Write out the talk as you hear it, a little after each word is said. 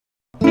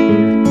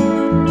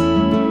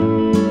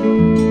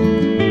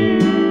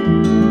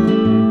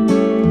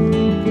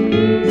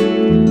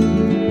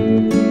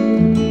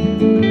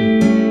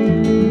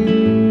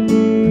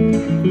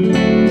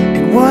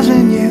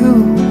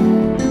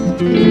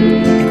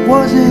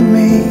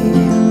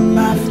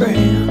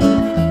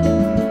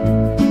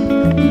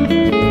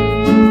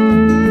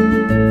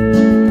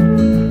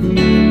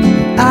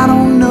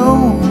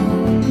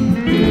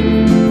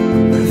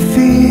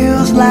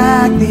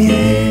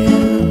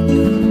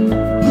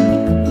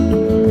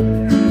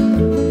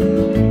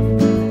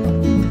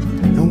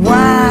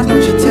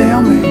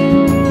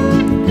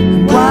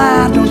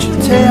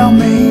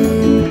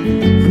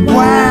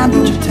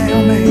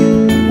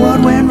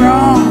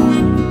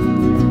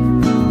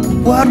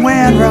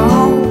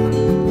gone.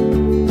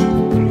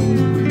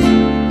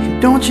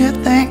 And don't you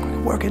think we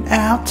could work it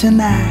out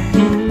tonight?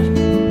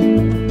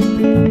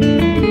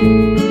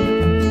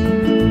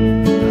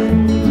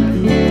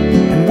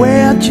 And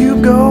where'd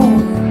you go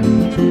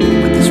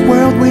with this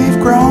world we've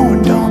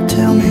grown? Don't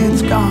tell me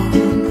it's gone.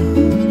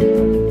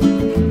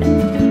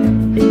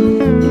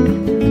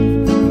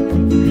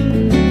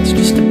 It's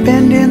just a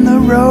bend in the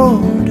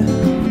road,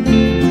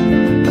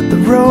 but the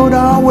road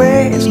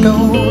always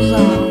goes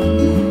on.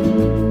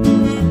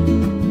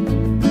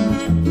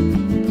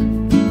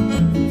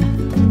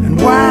 And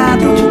why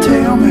don't you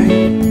tell me?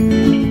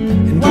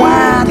 And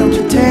why don't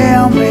you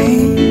tell me?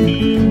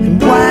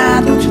 And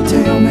why don't you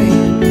tell me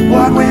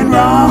what went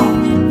wrong?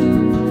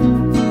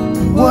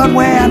 What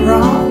went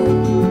wrong?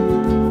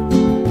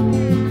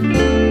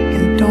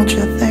 And don't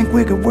you think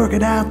we could work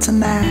it out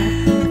tonight?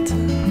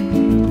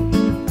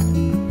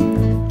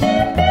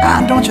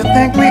 Don't you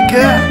think we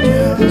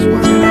could just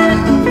work it out?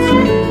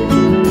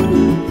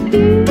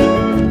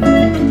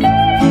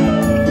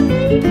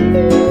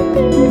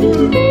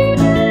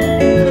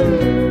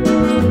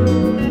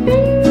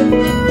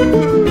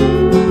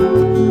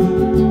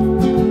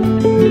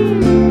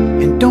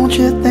 And don't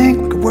you think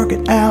we could work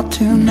it out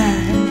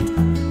tonight?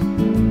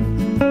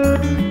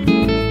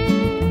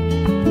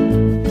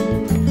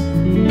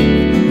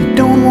 You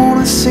don't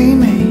wanna see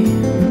me,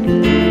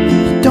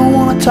 you don't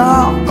wanna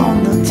talk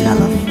on the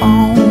telephone.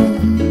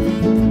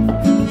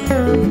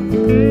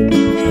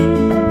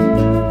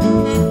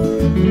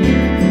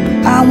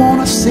 I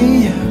wanna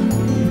see you,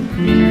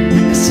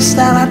 it's just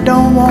that I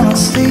don't wanna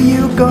see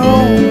you go.